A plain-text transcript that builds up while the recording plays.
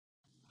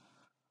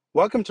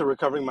Welcome to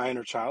Recovering My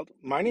Inner Child.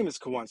 My name is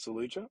Kawan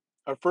Saluja.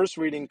 Our first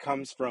reading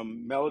comes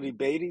from Melody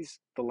Beatty's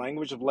The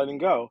Language of Letting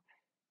Go,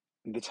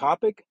 and the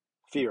topic,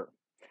 fear.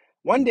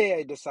 One day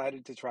I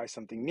decided to try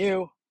something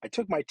new. I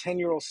took my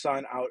 10-year-old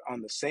son out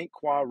on the St.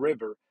 Croix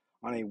River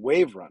on a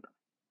wave runner.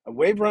 A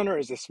wave runner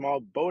is a small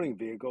boating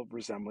vehicle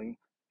resembling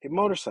a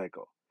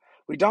motorcycle.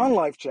 We donned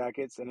life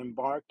jackets and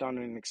embarked on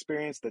an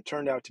experience that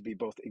turned out to be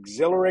both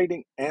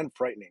exhilarating and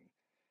frightening.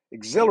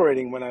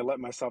 Exhilarating when I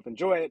let myself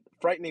enjoy it,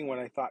 frightening when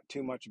I thought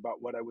too much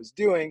about what I was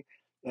doing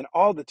and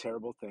all the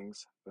terrible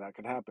things that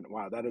could happen.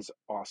 Wow, that is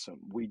awesome.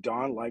 We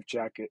donned life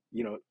jacket,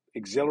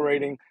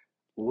 exhilarating,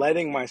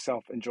 letting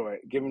myself enjoy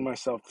it, giving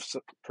myself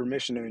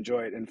permission to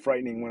enjoy it, and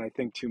frightening when I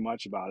think too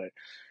much about it.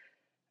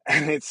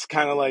 And it's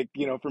kind of like,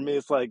 for me,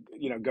 it's like,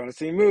 going to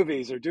see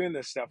movies or doing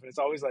this stuff. And it's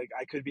always like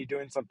I could be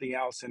doing something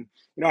else. And,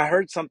 I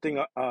heard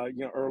something,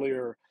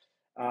 earlier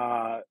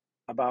uh,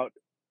 about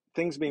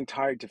things being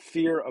tied to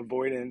fear,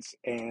 avoidance,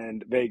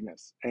 and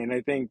vagueness. And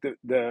I think that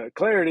the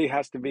clarity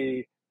has to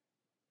be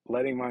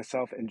letting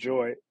myself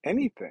enjoy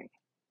anything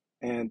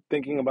and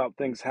thinking about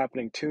things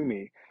happening to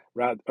me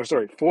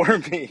for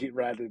me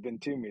rather than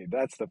to me.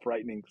 That's the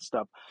frightening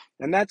stuff.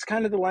 And that's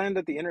kind of the land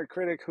that the inner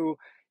critic who,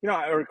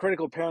 or a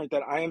critical parent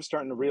that I am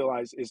starting to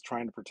realize is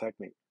trying to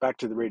protect me. Back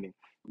to the reading.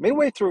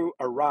 Midway through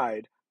a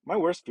ride, my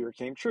worst fear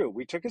came true.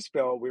 We took a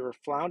spill. We were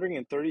floundering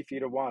in 30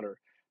 feet of water.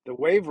 The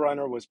wave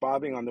runner was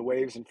bobbing on the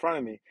waves in front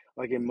of me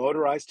like a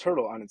motorized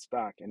turtle on its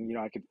back. And,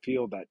 I could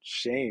feel that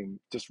shame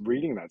just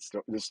reading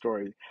this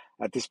story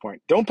at this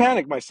point. Don't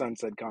panic, my son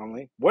said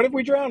calmly. What if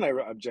we drown? I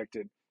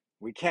objected.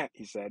 We can't,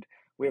 he said.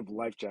 We have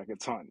life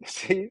jackets on.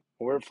 See,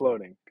 we're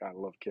floating. God, I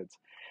love kids.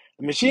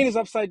 The machine is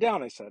upside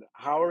down, I said.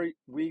 How are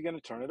we going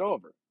to turn it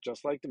over?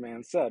 Just like the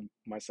man said,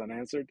 my son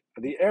answered.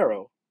 The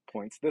arrow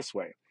points this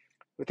way.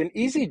 With an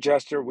easy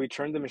gesture, we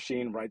turned the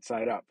machine right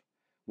side up.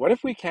 What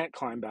if we can't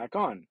climb back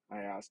on? I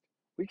asked.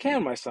 We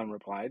can, my son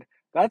replied.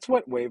 That's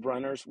what wave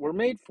runners were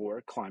made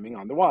for, climbing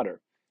on the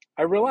water.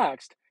 I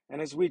relaxed,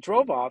 and as we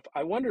drove off,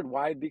 I wondered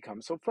why I'd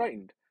become so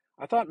frightened.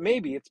 I thought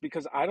maybe it's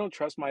because I don't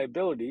trust my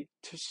ability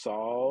to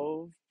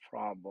solve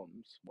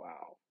problems.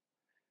 Wow.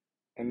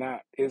 And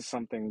that is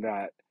something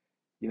that,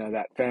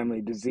 that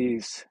family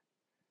disease,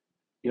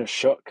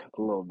 shook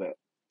a little bit.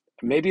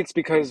 Maybe it's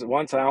because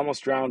once I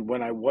almost drowned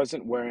when I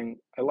wasn't wearing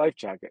a life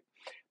jacket.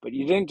 But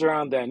you didn't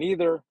drown then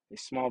either. A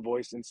small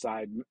voice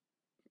inside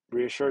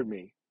reassured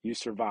me. You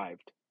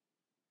survived.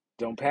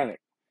 Don't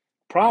panic.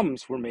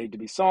 Problems were made to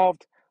be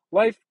solved.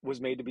 Life was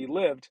made to be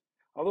lived.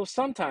 Although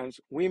sometimes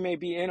we may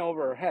be in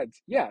over our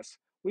heads. Yes,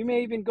 we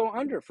may even go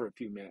under for a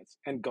few minutes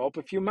and gulp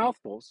a few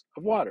mouthfuls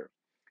of water.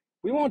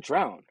 We won't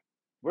drown.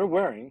 We're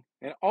wearing,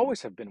 and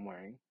always have been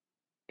wearing,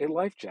 a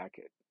life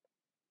jacket.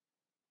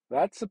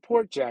 That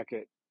support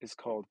jacket is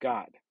called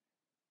God.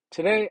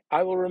 Today,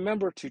 I will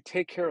remember to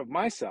take care of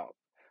myself.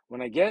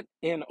 When I get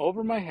in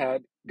over my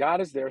head, God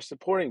is there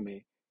supporting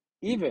me,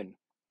 even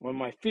when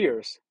my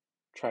fears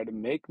try to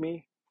make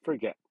me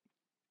forget.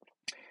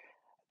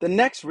 The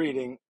next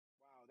reading,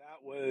 wow,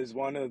 that was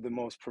one of the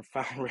most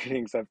profound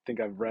readings I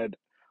think I've read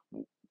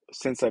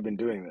since I've been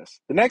doing this.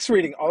 The next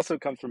reading also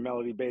comes from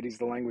Melody Beatty's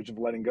The Language of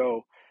Letting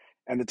Go,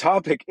 and the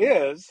topic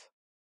is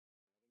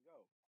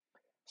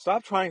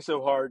stop trying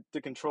so hard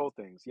to control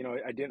things.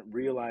 I didn't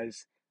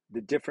realize the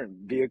different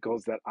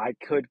vehicles that I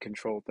could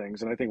control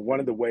things. And I think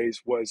one of the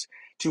ways was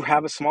to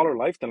have a smaller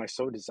life than I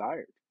so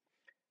desired.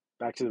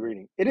 Back to the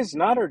reading. It is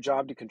not our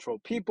job to control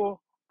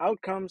people,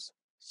 outcomes,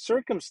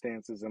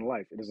 circumstances in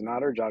life. It is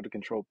not our job to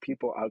control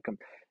people, outcome.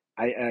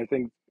 And I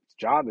think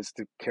job is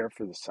to care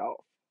for the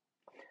self.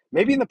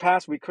 Maybe in the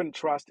past we couldn't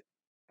trust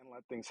and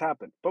let things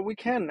happen, but we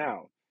can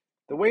now.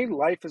 The way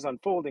life is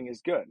unfolding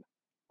is good.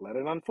 Let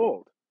it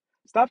unfold.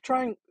 Stop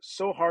trying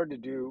so hard to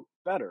do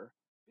better,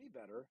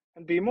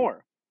 and be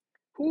more.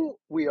 Who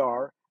we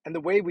are and the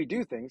way we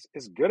do things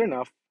is good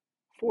enough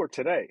for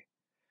today.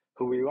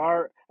 Who we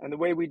are and the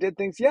way we did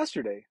things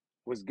yesterday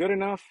was good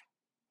enough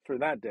for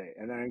that day.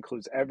 And that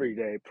includes every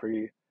day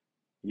pre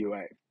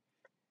UA.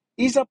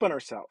 Ease up on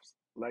ourselves.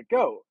 Let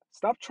go.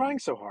 Stop trying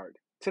so hard.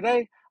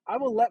 Today, I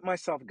will let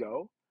myself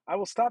go. I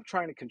will stop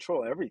trying to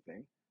control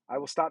everything. I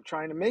will stop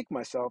trying to make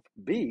myself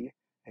be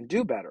and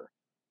do better.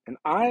 And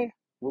I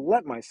will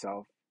let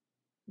myself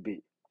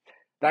be.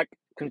 That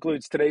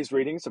concludes today's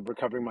readings of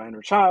Recovering My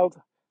Inner Child.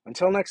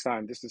 Until next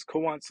time, this is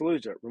Kowant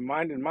Saluja,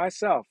 reminding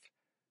myself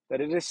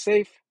that it is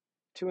safe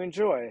to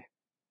enjoy,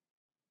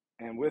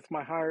 and with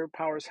my higher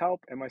power's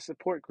help and my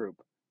support group,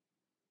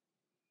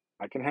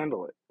 I can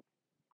handle it.